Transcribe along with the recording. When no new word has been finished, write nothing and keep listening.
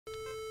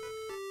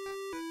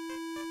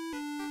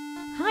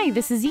Hi,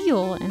 this is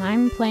Eel, and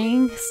I'm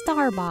playing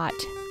Starbot.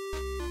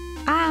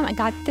 I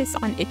got this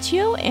on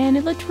itch.io, and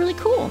it looked really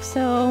cool,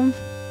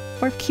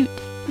 or cute.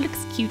 It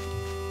looks cute.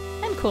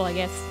 And cool, I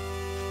guess.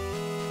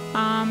 So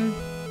I'm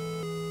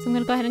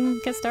gonna go ahead and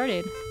get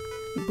started.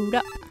 Boot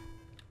up.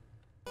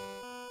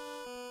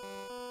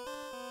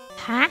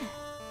 Huh?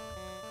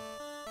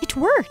 It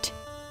worked!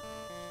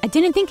 I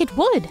didn't think it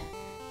would.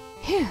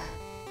 Phew.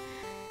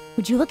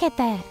 Would you look at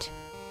that?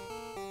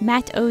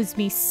 Matt owes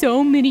me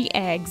so many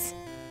eggs.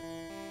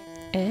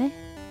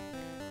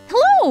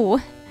 Hello!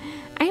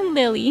 I'm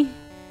Lily.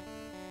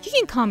 You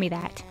can call me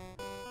that.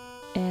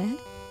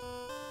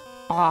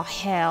 Aw,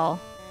 hell.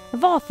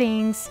 Of all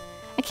things.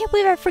 I can't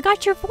believe I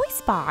forgot your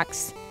voice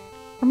box.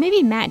 Or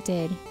maybe Matt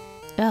did.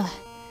 Ugh.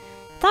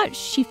 I thought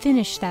she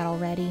finished that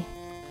already.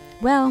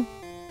 Well,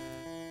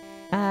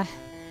 I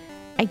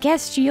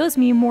guess she owes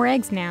me more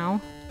eggs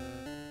now.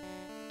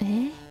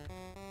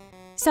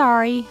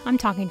 Sorry, I'm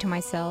talking to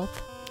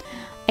myself.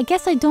 I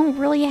guess I don't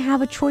really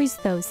have a choice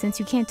though, since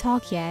you can't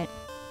talk yet.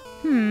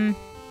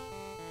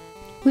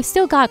 We've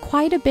still got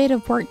quite a bit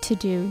of work to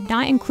do,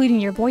 not including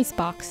your voice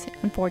box,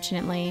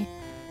 unfortunately.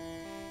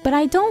 But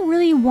I don't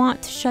really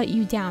want to shut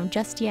you down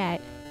just yet.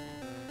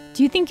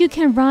 Do you think you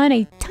can run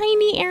a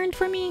tiny errand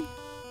for me?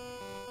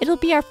 It'll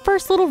be our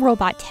first little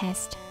robot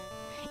test.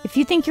 If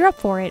you think you're up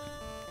for it.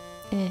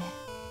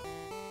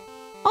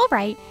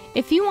 Alright,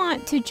 if you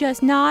want to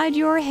just nod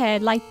your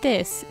head like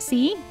this,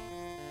 see?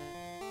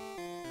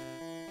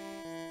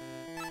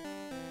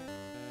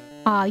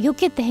 You'll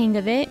get the hang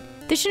of it.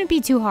 This shouldn't be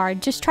too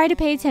hard, just try to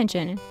pay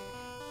attention.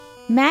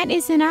 Matt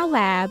is in our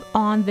lab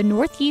on the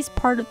northeast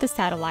part of the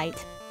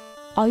satellite.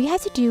 All you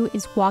have to do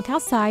is walk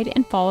outside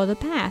and follow the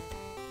path.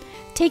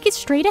 Take it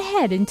straight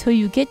ahead until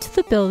you get to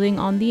the building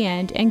on the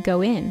end and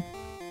go in.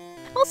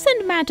 I'll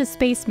send Matt a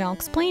space mail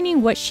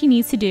explaining what she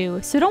needs to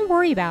do, so don't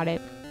worry about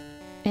it.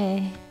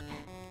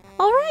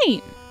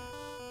 Alright.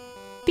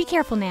 Be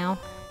careful now.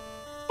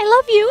 I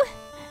love you!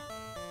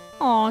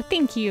 Aw,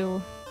 thank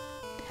you.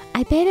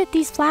 I bet if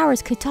these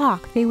flowers could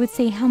talk, they would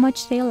say how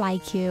much they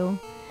like you.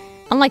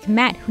 Unlike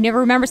Matt, who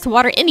never remembers to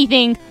water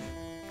anything.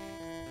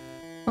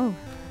 Oh.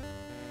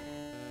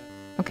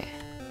 Okay.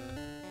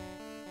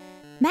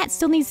 Matt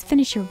still needs to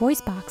finish your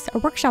voice box.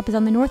 Our workshop is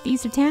on the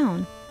northeast of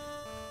town.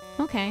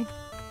 Okay.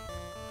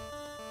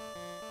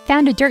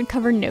 Found a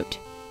dirt-covered note.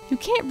 You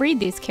can't read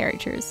these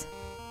characters.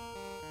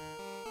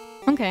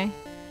 Okay.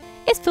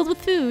 It's filled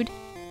with food.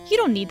 You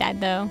don't need that,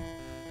 though.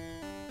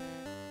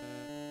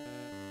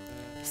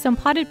 Some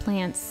potted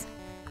plants.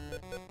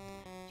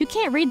 You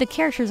can't read the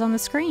characters on the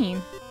screen.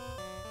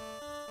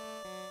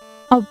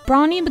 A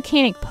brawny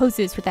mechanic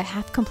poses with a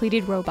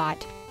half-completed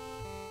robot.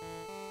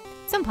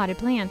 Some potted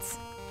plants.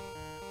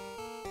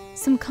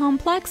 Some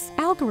complex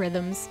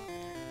algorithms.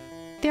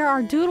 There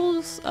are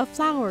doodles of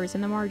flowers in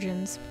the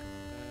margins.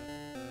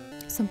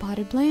 Some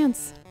potted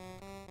plants.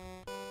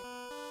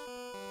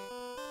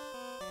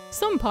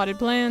 Some potted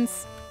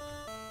plants.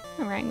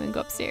 Alright, I'm gonna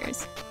go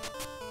upstairs.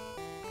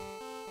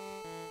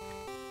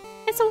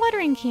 It's a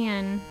watering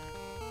can.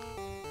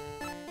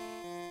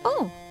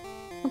 Oh,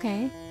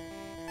 okay.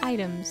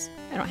 Items.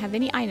 I don't have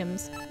any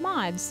items.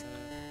 Mods.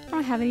 I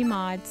don't have any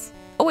mods.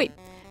 Oh wait.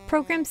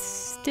 Program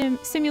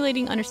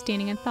simulating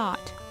understanding and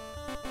thought.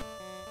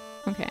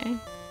 Okay.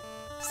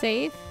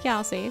 Save? Yeah,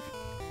 I'll save.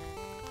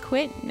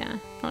 Quit? Nah,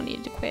 I don't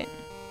need to quit.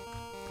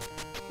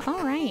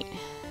 Alright.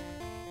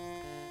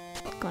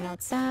 Going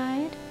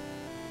outside.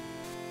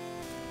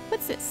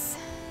 What's this?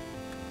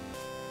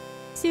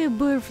 See a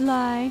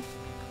butterfly.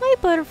 Hi,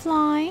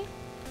 butterfly.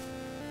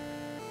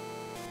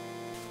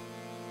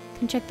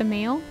 Can check the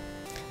mail.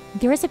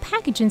 There is a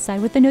package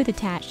inside with a note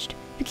attached.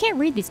 You can't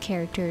read these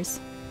characters.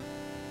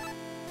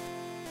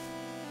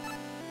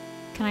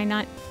 Can I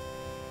not?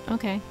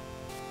 Okay.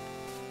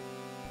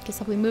 Guess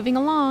I'll be moving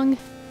along.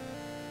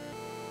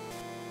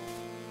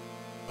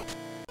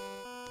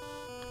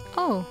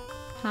 Oh,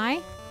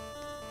 hi.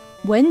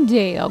 One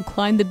day I'll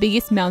climb the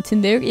biggest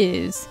mountain there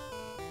is.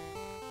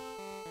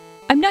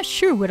 I'm not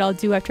sure what I'll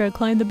do after I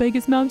climb the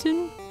biggest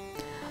mountain.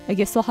 I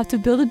guess I'll have to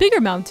build a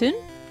bigger mountain.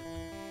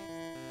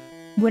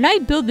 When I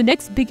build the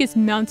next biggest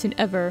mountain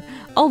ever,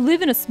 I'll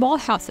live in a small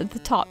house at the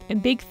top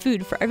and bake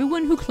food for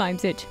everyone who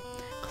climbs it.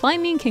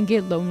 Climbing can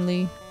get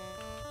lonely.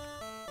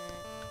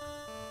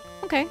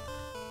 Okay.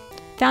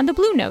 Found a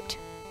blue note.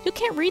 You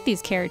can't read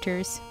these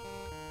characters.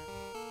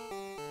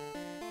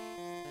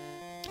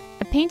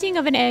 A painting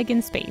of an egg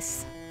in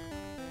space.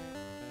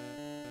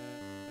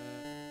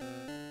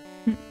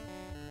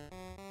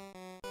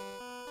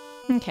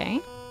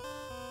 Okay.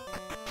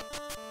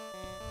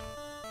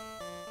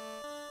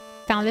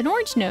 Found an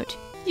orange note.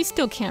 You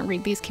still can't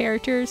read these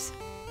characters.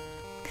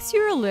 Because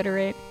you're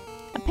illiterate.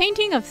 A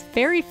painting of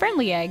very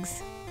friendly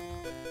eggs.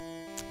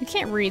 You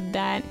can't read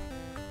that.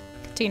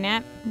 Take a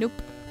nap? Nope.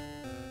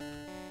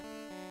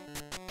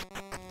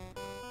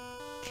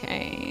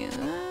 Okay.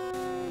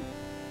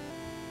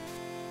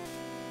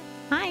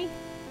 Hi.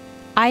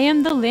 I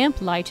am the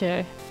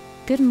lamplighter.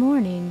 Good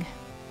morning.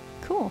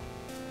 Cool.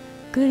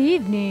 Good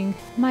evening.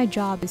 My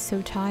job is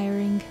so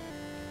tiring.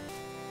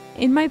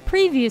 In my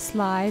previous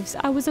lives,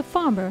 I was a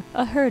farmer,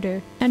 a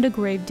herder, and a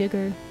grave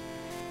digger.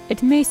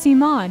 It may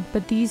seem odd,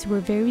 but these were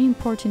very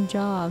important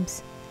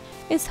jobs.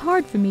 It's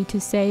hard for me to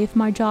say if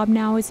my job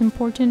now is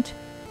important.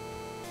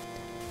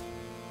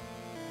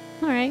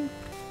 Alright.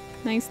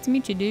 Nice to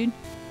meet you, dude.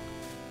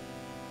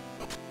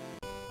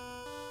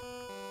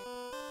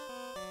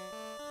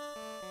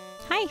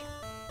 Hi.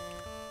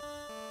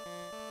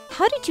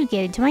 How did you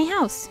get into my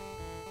house?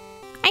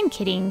 I'm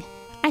kidding.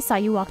 I saw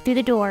you walk through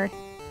the door.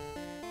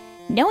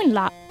 No one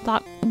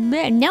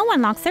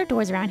locks their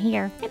doors around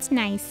here. It's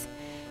nice.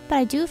 But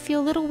I do feel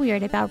a little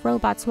weird about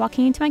robots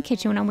walking into my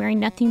kitchen when I'm wearing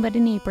nothing but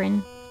an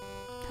apron.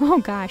 Oh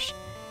gosh.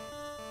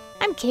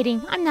 I'm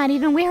kidding. I'm not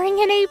even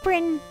wearing an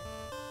apron.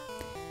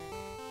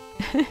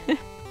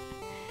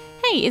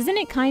 Hey, isn't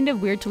it kind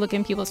of weird to look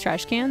in people's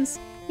trash cans?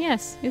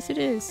 Yes it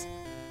is.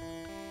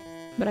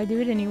 But I do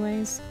it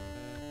anyways.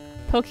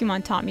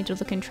 Pokemon taught me to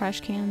look in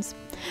trash cans.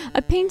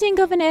 A painting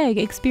of an egg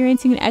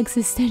experiencing an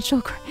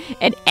existential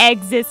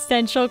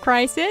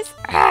crisis.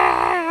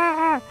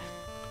 Ah!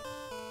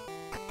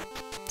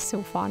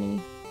 So funny.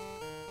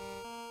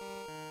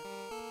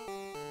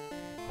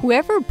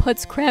 Whoever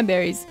puts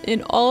cranberries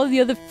in all of the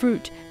other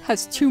fruit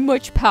has too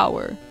much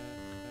power.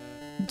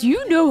 Do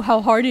you know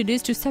how hard it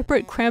is to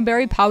separate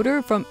cranberry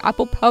powder from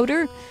apple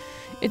powder?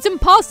 It's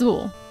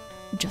impossible.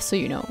 Just so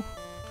you know.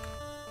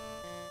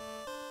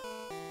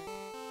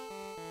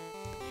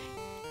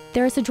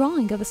 There is a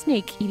drawing of a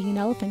snake eating an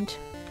elephant.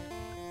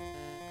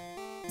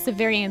 It's a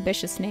very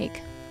ambitious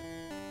snake.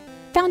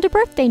 Found a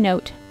birthday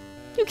note.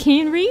 You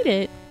can't read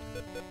it.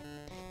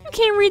 You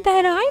can't read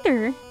that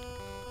either.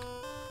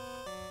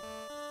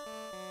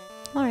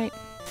 Alright.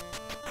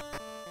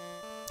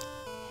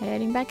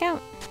 Heading back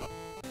out.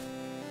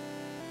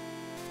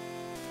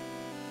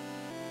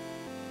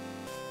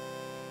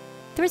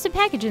 There's a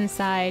package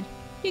inside.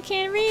 You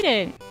can't read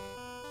it.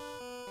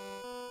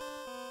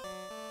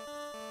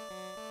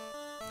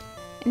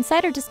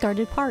 Inside are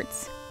discarded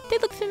parts. They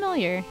look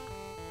familiar.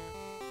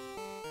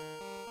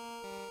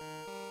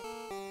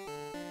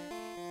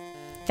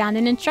 Found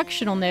an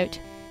instructional note.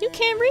 You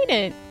can't read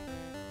it.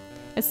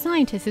 A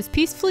scientist is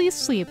peacefully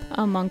asleep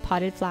among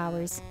potted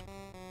flowers.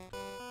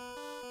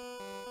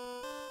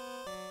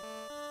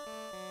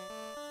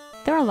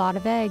 There are a lot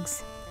of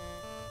eggs.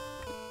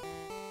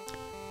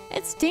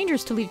 It's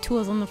dangerous to leave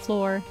tools on the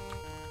floor.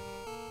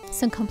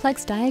 Some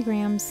complex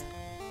diagrams.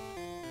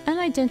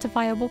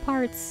 Unidentifiable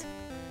parts.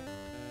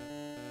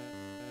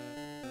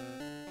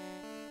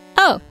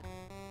 Oh,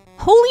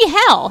 holy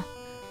hell!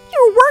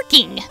 You're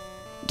working!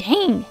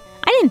 Dang,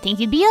 I didn't think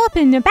you'd be up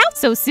and about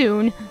so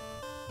soon.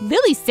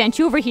 Lily sent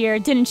you over here,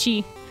 didn't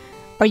she?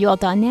 Are you all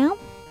done now?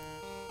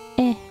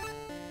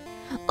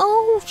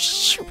 Oh,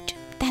 shoot,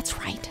 that's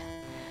right.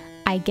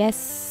 I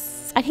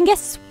can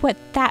guess what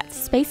that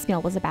space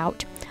mail was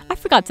about. I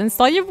forgot to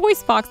install your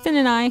voice box,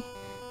 didn't I?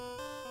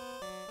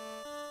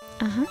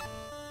 Uh-huh.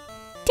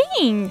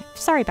 Dang,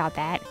 sorry about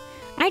that.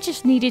 I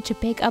just needed to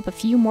pick up a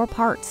few more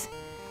parts.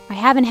 I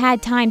haven't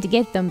had time to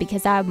get them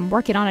because I'm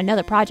working on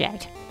another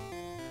project.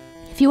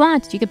 If you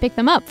want, you can pick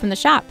them up from the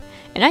shop,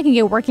 and I can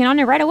get working on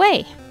it right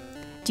away.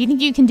 Do you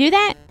think you can do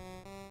that?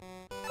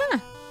 Huh.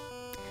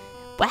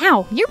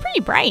 Wow, you're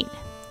pretty bright.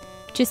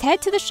 Just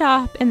head to the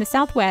shop in the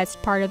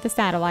southwest part of the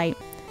satellite.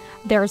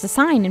 There's a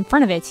sign in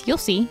front of it, you'll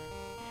see.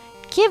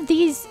 Give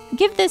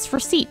this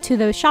receipt to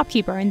the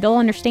shopkeeper and they'll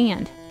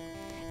understand.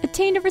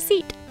 Obtain a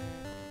receipt.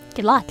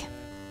 Good luck.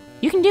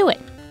 You can do it.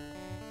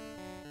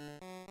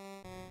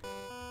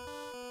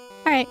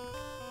 Alright.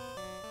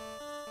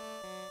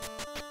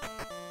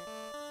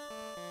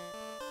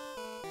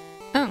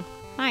 Oh,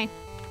 hi.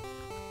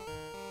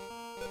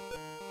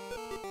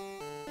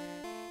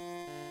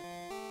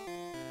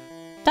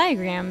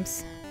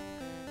 Diagrams.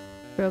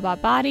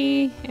 Robot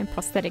body and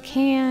prosthetic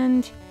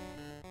hand.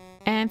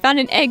 And found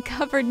an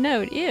egg-covered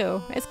note.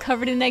 Ew, it's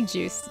covered in egg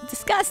juice.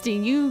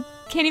 Disgusting. You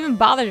can't even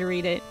bother to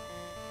read it.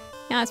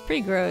 Yeah, it's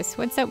pretty gross.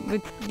 What's up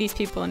with these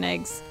people and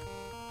eggs?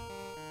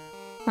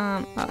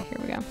 Oh, here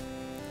we go.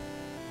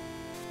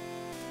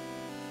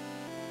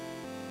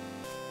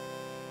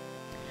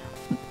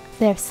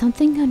 There's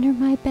something under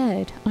my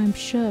bed, I'm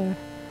sure.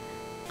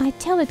 I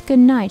tell it good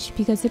night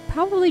because it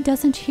probably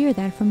doesn't hear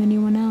that from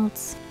anyone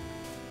else.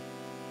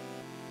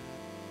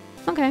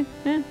 Okay,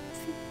 yeah.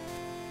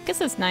 Guess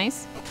that's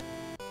nice.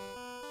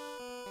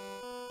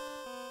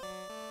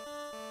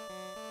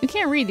 You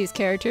can't read these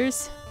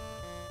characters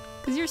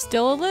because you're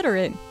still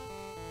illiterate.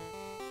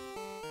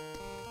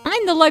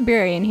 I'm the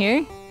librarian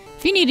here.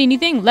 If you need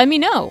anything, let me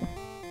know.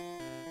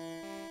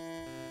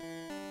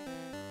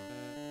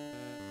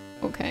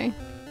 Okay.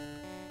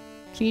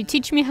 Can you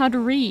teach me how to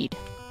read?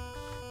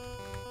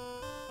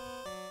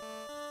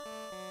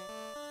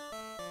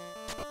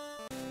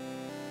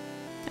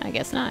 I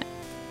guess not.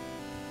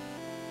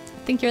 I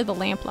think you're the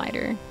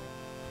lamplighter.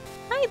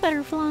 Hi,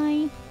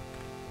 butterfly.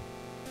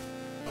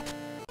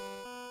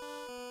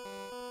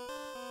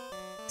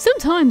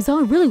 Sometimes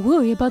I really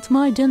worry about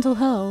my dental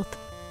health.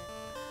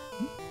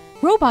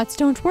 Robots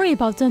don't worry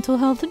about dental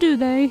health, do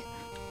they?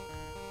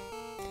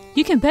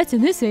 You can bet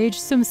in this age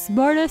some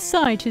smart-ass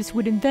scientist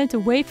would invent a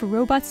way for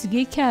robots to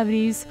get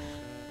cavities.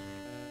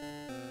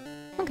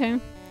 Okay.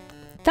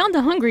 Found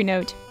the hungry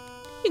note.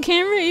 You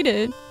can't read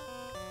it.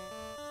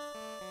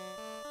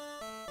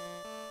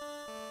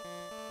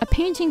 A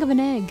painting of an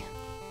egg.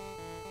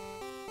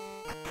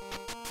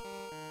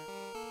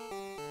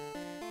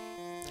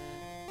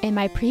 In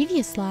my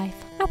previous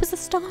life, I was a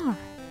star.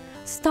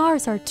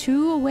 Stars are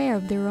too aware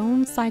of their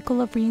own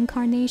cycle of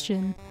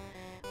reincarnation.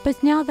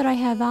 But now that I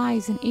have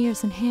eyes and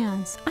ears and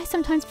hands, I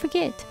sometimes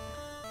forget.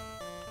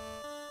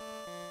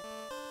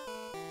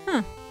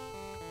 Huh.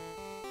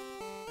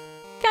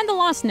 Found the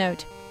lost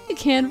note. You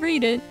can't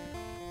read it.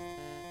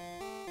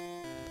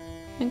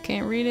 I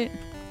can't read it.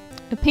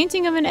 A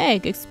painting of an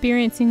egg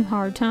experiencing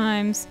hard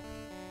times.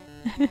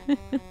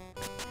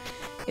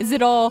 Is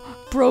it all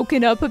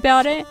broken up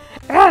about it?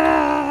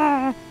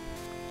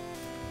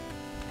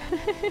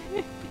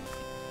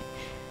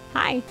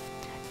 Hi.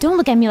 Don't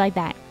look at me like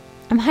that.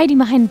 I'm hiding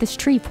behind this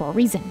tree for a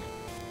reason.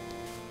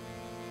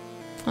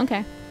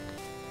 Okay.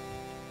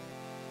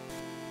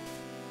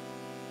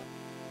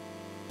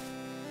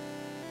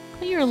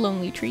 You're a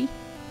lonely tree.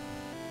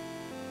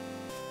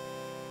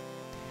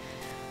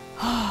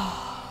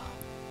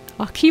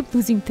 I'll keep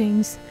losing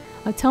things.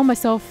 I tell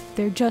myself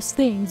they're just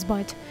things,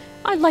 but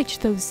I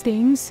liked those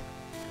things.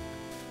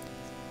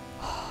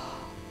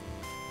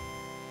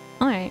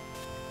 Alright.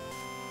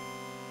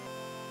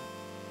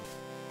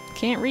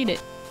 Can't read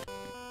it.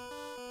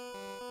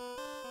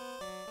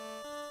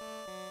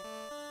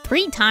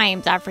 3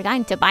 times I've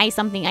forgotten to buy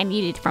something I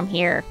needed from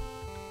here.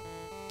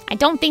 I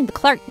don't think the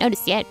clerk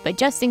noticed yet, but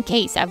just in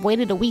case, I've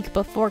waited a week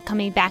before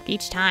coming back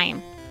each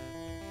time.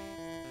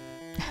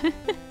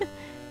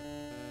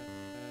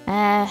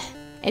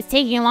 It's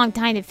taking a long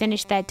time to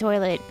finish that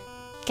toilet.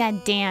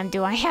 God damn,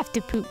 do I have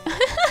to poop?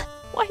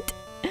 What?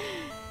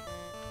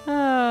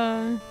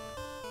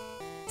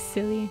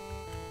 Silly.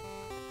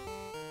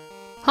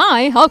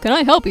 Hi, how can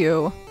I help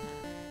you?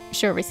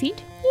 Show a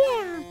receipt?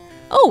 Yeah.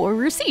 Oh, a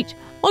receipt.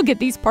 I'll get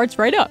these parts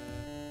right up.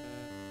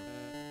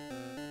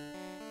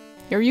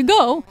 Here you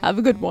go. Have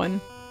a good one.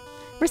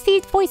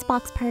 Received voice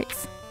box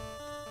parts.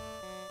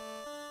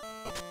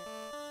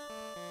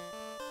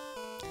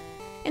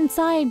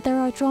 Inside there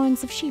are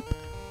drawings of sheep.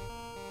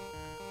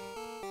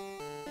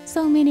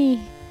 So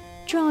many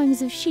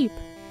drawings of sheep.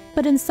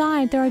 But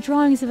inside there are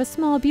drawings of a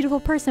small, beautiful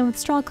person with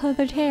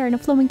straw-colored hair and a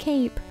flowing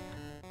cape.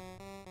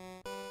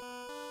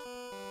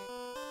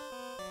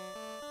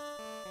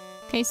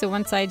 Okay, so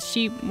one side's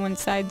sheep, one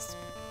side's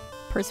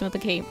person with a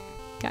cape.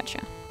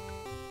 Gotcha.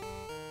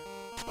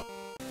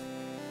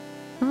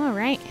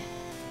 Alright.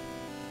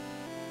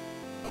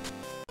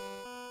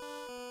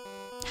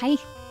 Hi.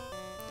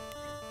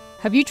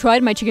 Have you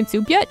tried my chicken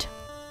soup yet?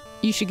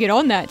 You should get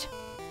on that.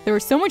 There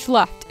is so much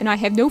left, and I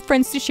have no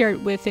friends to share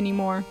it with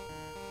anymore.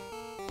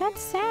 That's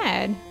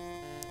sad.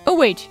 Oh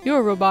wait, you're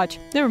a robot.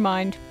 Never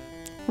mind.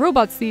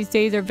 Robots these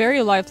days are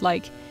very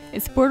lifelike.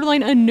 It's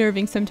borderline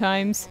unnerving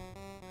sometimes.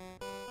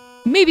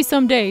 Maybe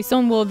someday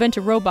someone will invent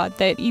a robot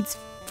that eats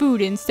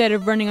food instead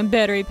of running on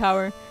battery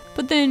power,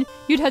 but then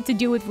you'd have to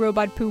deal with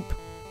robot poop.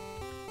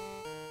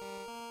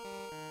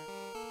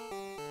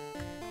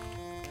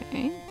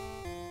 Okay.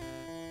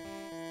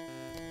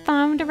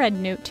 Found a red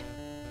note.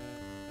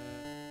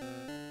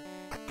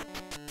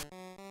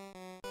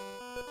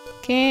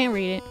 Can't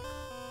read it.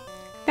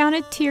 Found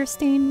a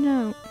tear-stained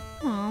note.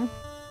 Aww.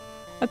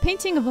 A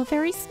painting of a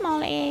very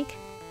small egg.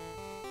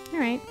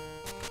 Alright.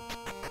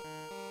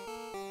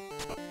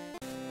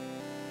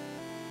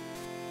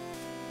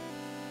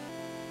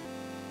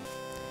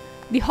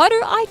 The harder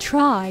I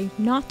try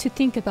not to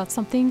think about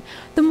something,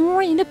 the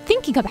more I end up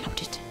thinking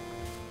about it.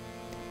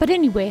 But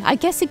anyway, I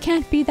guess it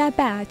can't be that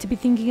bad to be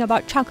thinking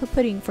about chocolate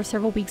pudding for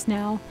several weeks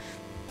now.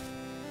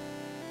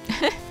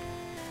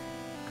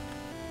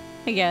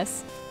 I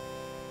guess.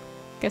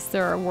 Guess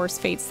there are worse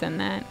fates than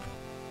that.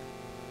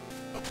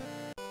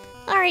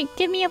 Alright,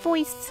 give me a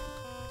voice.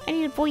 I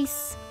need a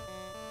voice.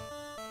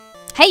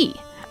 Hey,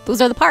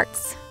 those are the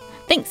parts.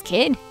 Thanks,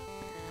 kid.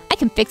 I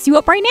can fix you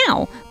up right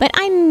now, but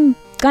I'm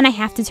gonna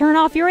have to turn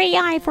off your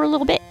AI for a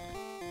little bit.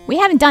 We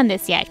haven't done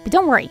this yet, but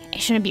don't worry,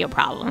 it shouldn't be a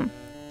problem.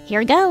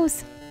 Here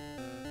goes.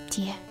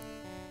 Yeah.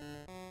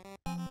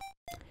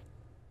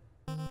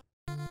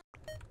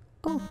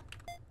 Oh.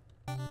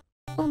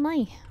 Oh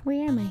my,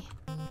 where am I?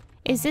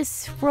 Is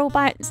this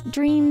robot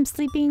dream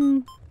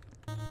sleeping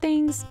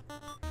things?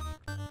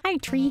 Hi,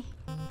 tree.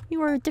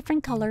 You are a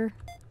different color.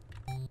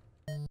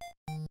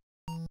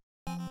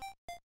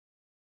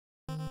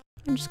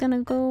 I'm just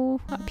gonna go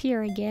up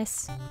here, I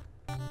guess.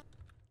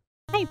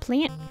 Hi,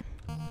 plant.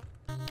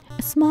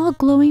 A small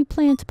glowing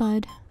plant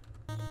bud.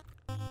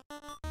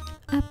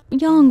 A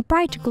young,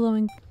 bright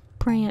glowing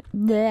plant.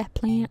 Bleh,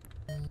 plant.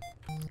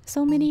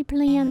 So many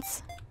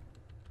plants.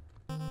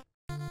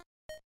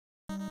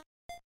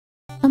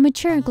 A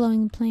mature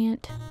glowing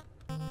plant.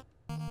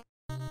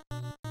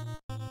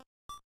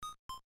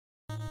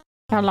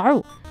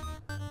 Hello.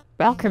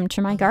 Welcome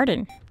to my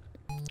garden.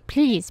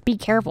 Please be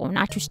careful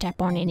not to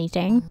step on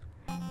anything.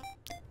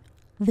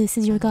 This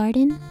is your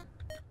garden?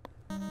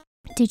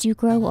 Did you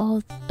grow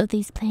all of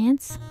these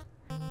plants?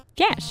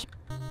 Yes,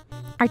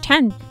 I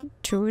tend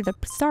to the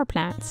star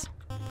plants.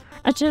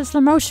 It is the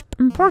most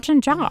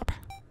important job.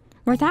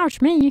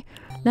 Without me,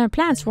 the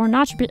plants will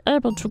not be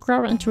able to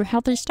grow into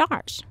healthy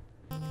stars.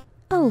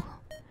 Oh,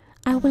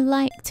 I would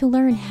like to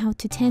learn how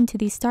to tend to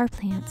these star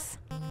plants.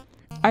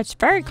 It's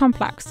very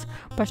complex,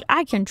 but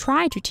I can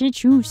try to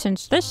teach you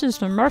since this is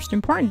the most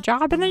important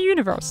job in the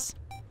universe.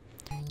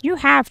 You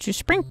have to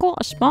sprinkle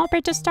a small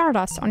bit of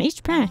stardust on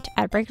each plant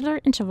at regular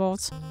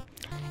intervals.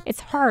 It's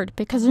hard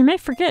because you may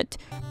forget,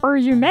 or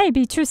you may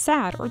be too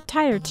sad or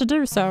tired to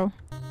do so.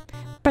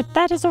 But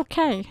that is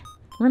okay.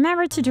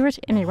 Remember to do it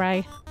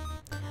anyway.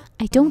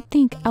 I don't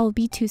think I'll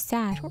be too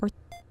sad or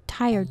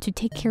tired to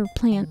take care of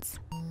plants.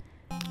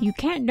 You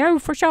can't know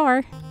for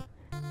sure.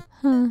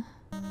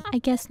 I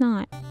guess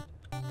not.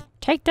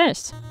 Take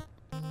this.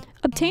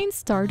 Obtain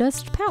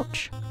stardust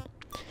pouch.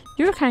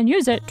 You can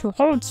use it to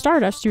hold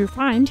stardust you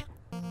find.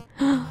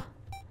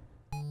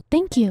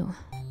 Thank you.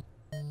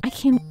 I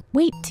can't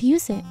wait to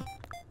use it.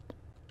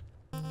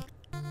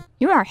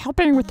 You are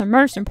helping with the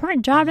most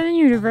important job in the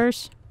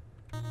universe.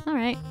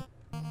 Alright.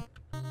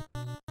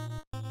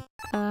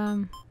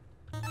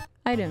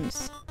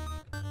 Items.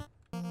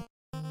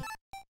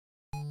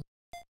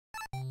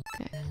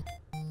 Okay.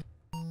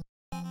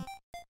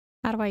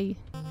 How do I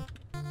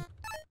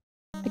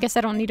guess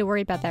I don't need to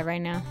worry about that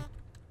right now.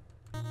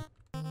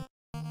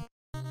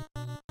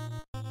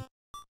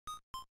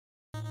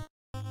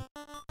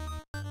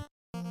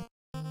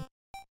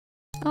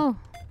 Oh.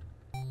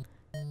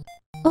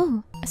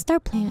 Oh, a star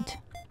plant.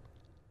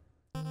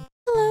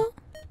 Hello.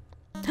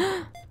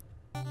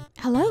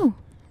 Hello.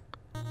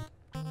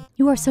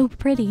 You are so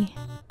pretty.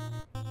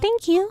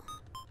 Thank you.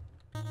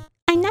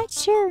 I'm not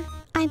sure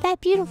I'm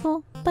that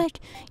beautiful, but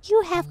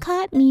you have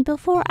caught me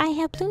before I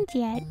have bloomed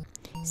yet.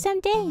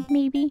 Someday,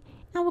 maybe,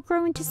 I will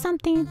grow into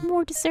something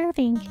more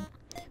deserving.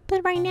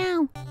 But right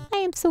now, I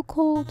am so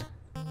cold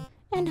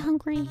and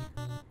hungry.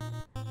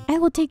 I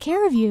will take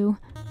care of you.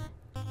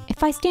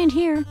 If I stand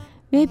here,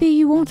 maybe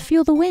you won't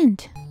feel the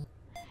wind.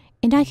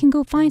 And I can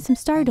go find some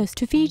stardust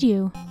to feed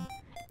you.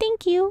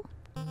 Thank you.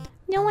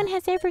 No one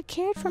has ever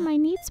cared for my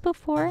needs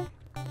before.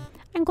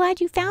 I'm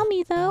glad you found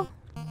me, though.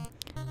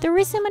 There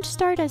isn't much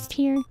stardust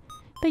here,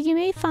 but you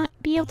may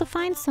be able to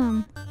find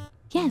some.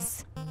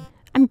 Yes,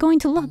 I'm going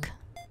to look.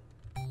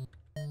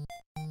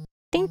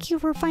 Thank you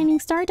for finding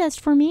stardust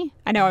for me.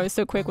 I know, I was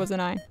so quick,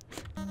 wasn't I?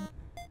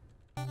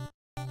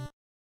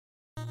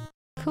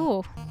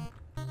 Cool.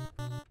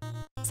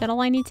 Is that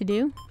all I need to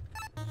do?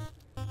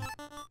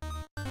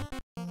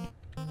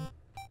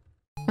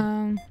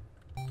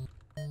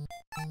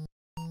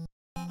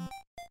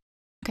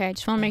 Okay, I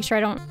just want to make sure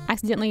I don't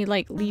accidentally,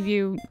 like, leave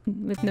you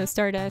with no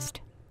stardust.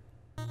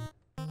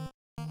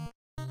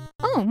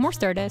 Oh, more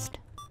stardust.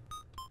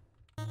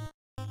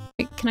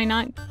 Wait, can I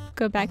not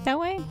go back that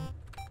way?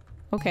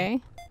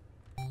 Okay.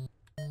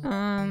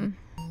 Oh,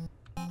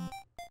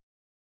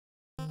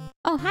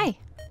 hi.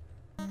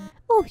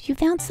 Oh, you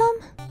found some?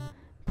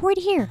 Pour it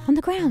here, on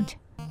the ground.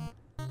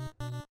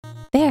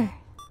 There.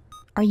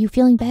 Are you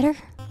feeling better?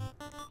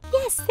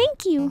 Yes,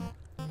 thank you.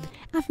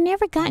 I've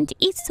never gotten to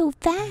eat so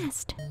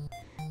fast.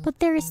 But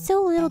there is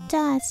so little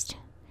dust.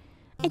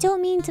 I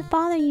don't mean to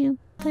bother you,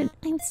 but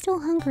I'm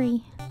still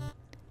hungry.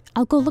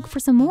 I'll go look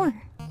for some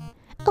more.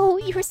 Oh,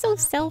 you're so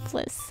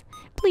selfless.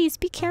 Please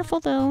be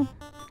careful, though.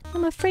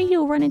 I'm afraid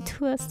you'll run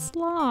into a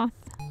sloth.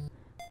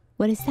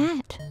 What is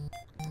that?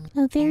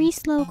 A very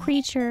slow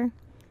creature.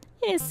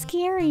 It is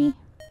scary.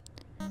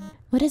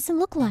 What does it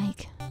look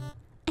like?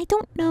 I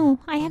don't know.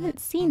 I haven't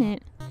seen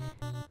it.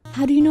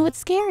 How do you know it's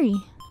scary?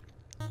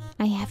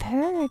 I have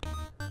heard.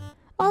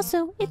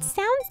 Also, it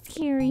sounds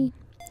scary.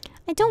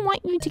 I don't want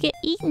you to get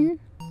eaten.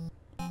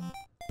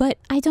 But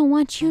I don't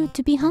want you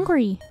to be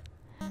hungry.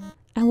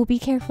 I will be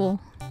careful.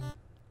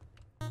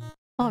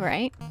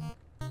 Alright.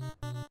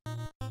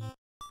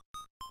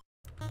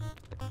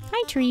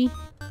 Hi, tree.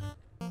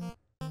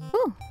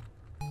 Ooh.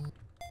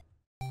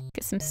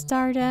 Get some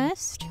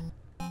stardust.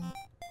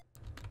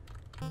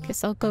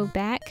 Guess I'll go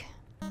back.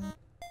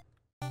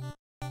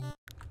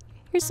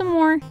 Here's some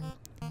more.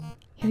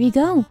 Here you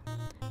go.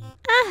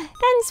 Ah,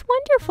 that is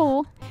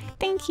wonderful.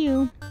 Thank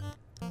you.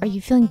 Are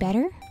you feeling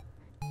better?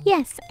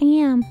 Yes, I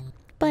am.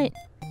 But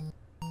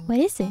what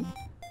is it?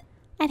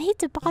 I'd hate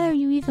to bother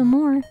you even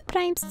more, but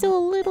I am still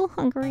a little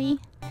hungry.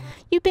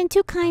 You've been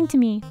too kind to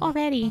me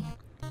already.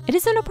 It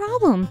isn't a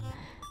problem.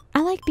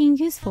 I like being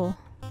useful.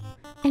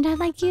 And I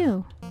like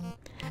you.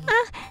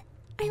 Ah,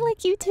 I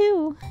like you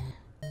too.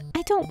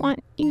 I don't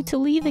want you to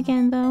leave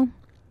again, though.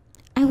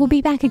 I will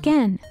be back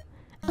again.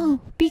 Oh,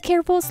 be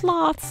careful,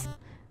 sloths.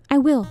 I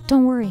will,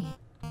 don't worry.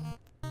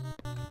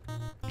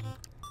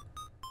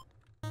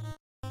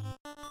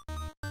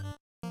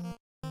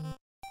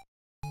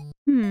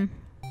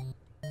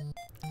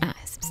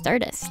 Some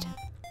stardust.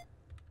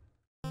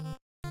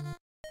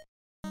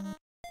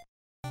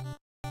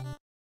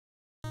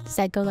 Does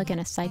that go like in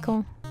a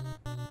cycle?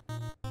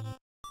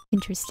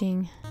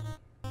 Interesting.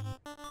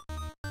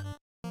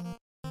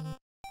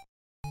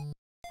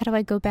 How do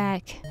I go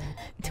back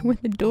to where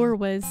the door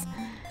was?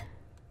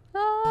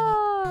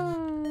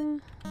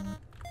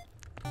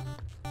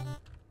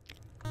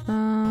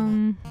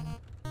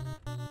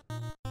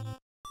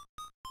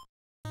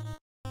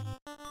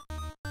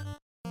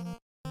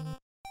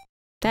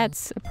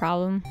 That's a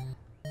problem.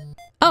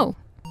 Oh,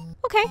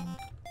 okay.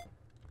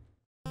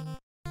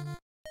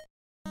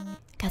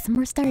 Got some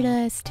more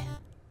stardust.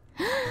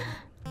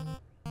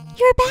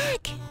 You're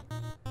back!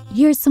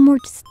 Here's some more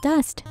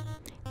dust.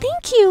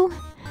 Thank you!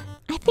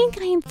 I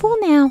think I am full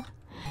now.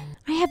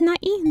 I have not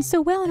eaten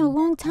so well in a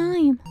long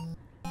time.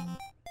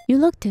 You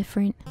look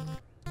different.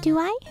 Do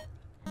I?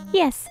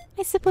 Yes,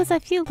 I suppose I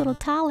feel a little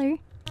taller.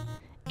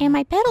 And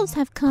my petals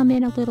have come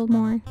in a little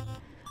more.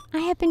 I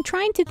have been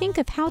trying to think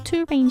of how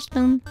to arrange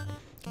them.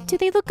 Do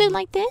they look good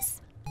like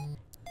this?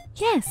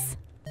 Yes,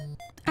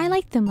 I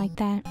like them like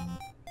that.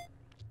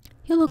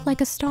 You look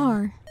like a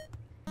star.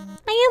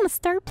 I am a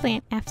star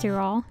plant after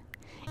all.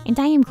 And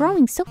I am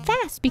growing so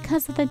fast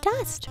because of the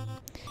dust.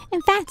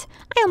 In fact,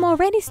 I am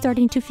already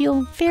starting to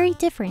feel very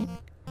different.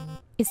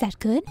 Is that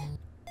good?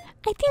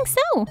 I think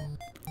so.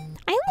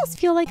 I almost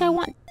feel like I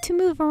want to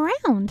move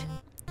around.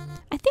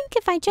 I think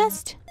if I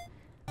just...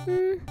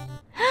 This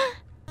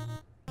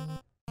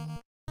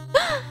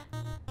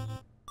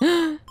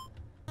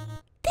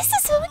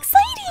is so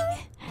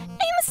exciting!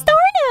 I am a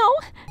star now!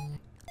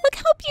 Look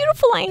how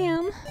beautiful I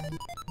am!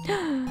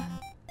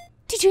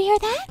 Did you hear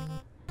that?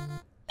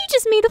 You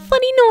just made a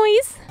funny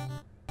noise!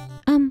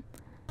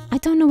 I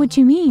don't know what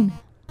you mean.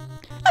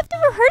 I've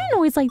never heard a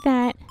noise like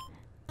that.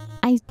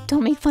 I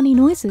don't make funny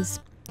noises.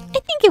 I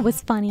think it was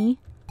funny.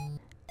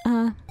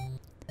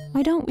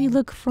 Why don't we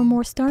look for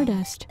more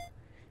stardust?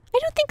 I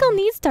don't think I'll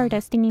need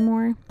stardust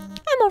anymore.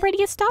 I'm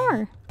already a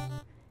star.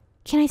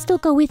 Can I still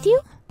go with you?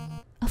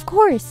 Of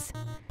course.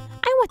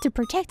 I want to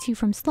protect you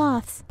from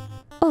sloths.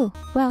 Oh,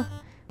 well,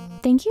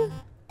 thank you.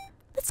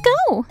 Let's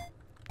go.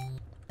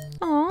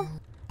 Aw,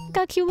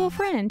 got a cute little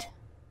friend.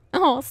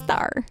 Oh,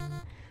 star.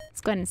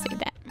 Let's go ahead and save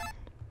that.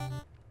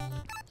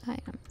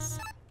 Items.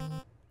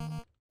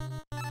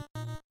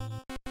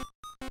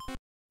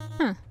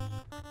 Huh.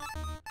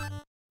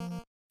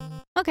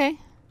 Okay.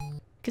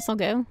 Guess I'll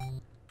go.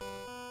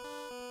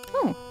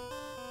 Oh.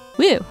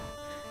 Whew.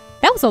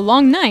 That was a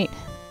long night.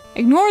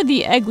 Ignore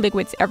the egg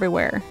liquids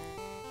everywhere.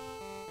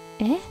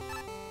 Eh?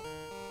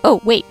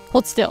 Oh, wait.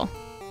 Hold still.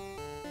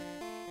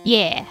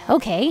 Yeah,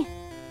 okay.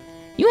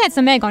 You had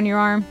some egg on your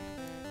arm.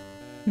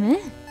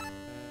 Eh?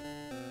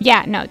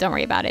 Yeah, no, don't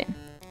worry about it.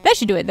 That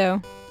should do it,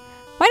 though.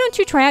 Why don't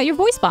you try out your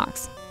voice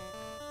box?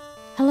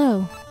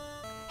 Hello.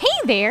 Hey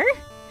there!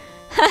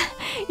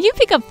 You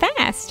pick up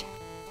fast.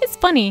 It's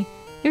funny.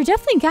 You've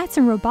definitely got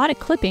some robotic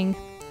clipping,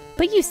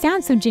 but you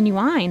sound so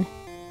genuine.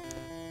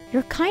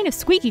 You're kind of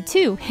squeaky,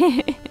 too.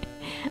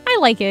 I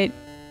like it.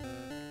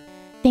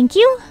 Thank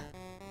you.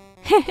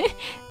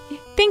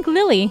 Thank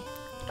Lily.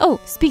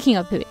 Oh, speaking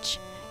of which,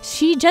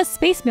 she just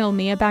space mailed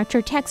me about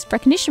your text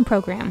recognition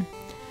program.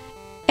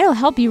 It'll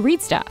help you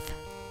read stuff.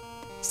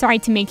 Sorry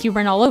to make you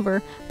run all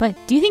over, but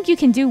do you think you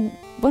can do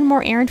one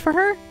more errand for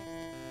her?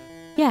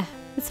 Yeah,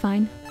 that's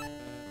fine.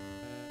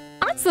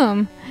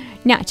 Awesome!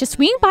 Now, just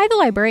swing by the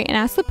library and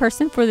ask the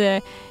person for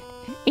the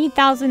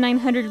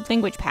 8,900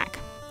 language pack.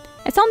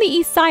 It's on the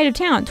east side of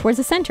town, towards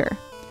the center.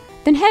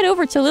 Then head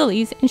over to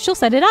Lily's and she'll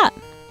set it up.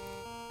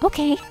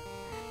 Okay.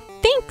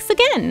 Thanks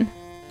again!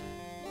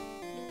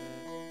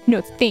 No,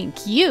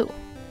 thank you!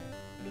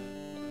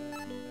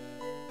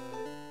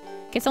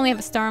 Guess I only have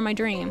a star in my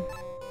dream.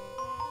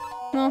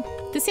 Well,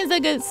 this seems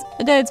like a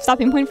good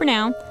stopping point for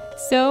now.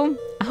 So,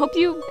 I hope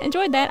you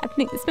enjoyed that. I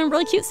think it's been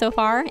really cute so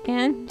far,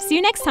 and see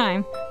you next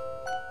time.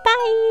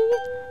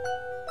 Bye!